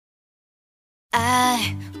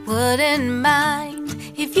I wouldn't mind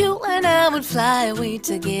if you and I would fly away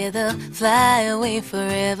together, fly away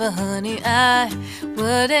forever, honey. I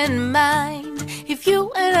wouldn't mind if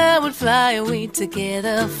you and I would fly away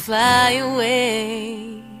together, fly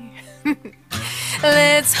away.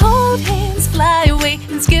 Let's hold hands, fly away,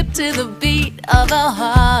 and skip to the beat of our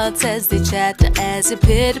hearts as they chatter, as they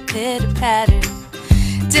pitter-pitter-patter.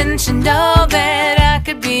 Didn't you know that I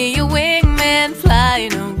could be your wingman,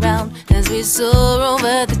 flying around as we soar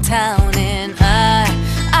over the town? And I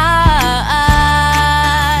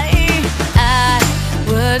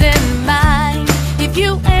wouldn't mind if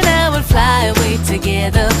you and I would fly away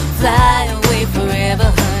together, fly away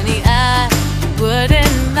forever, honey. I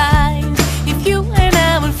wouldn't mind if you and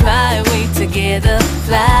I would fly away together,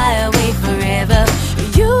 fly away forever.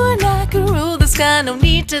 You and I could rule the sky, no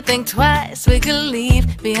need to think twice. We could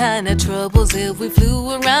leave behind our troubles if we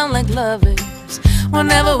flew around like lovers.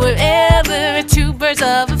 Whenever, wherever, two birds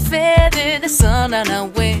of a feather, the sun on our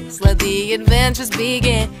wings, let the adventures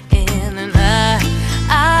begin. And I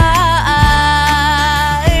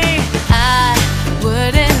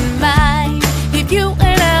wouldn't mind if you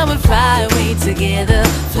and I would fly away together,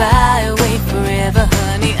 fly away forever,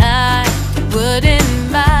 honey. I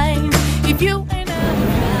wouldn't mind if you and I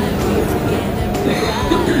would fly away together,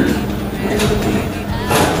 fly away forever, baby.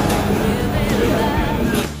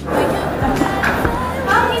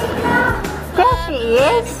 There she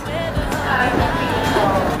is.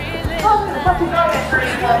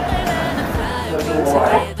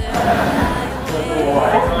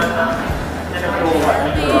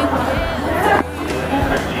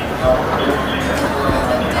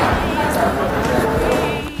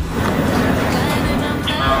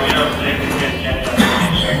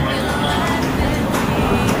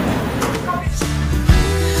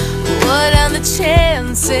 What are the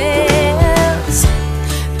chances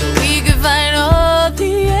that we could find all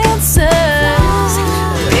the answers?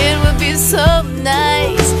 It would be so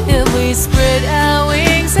nice if we spread out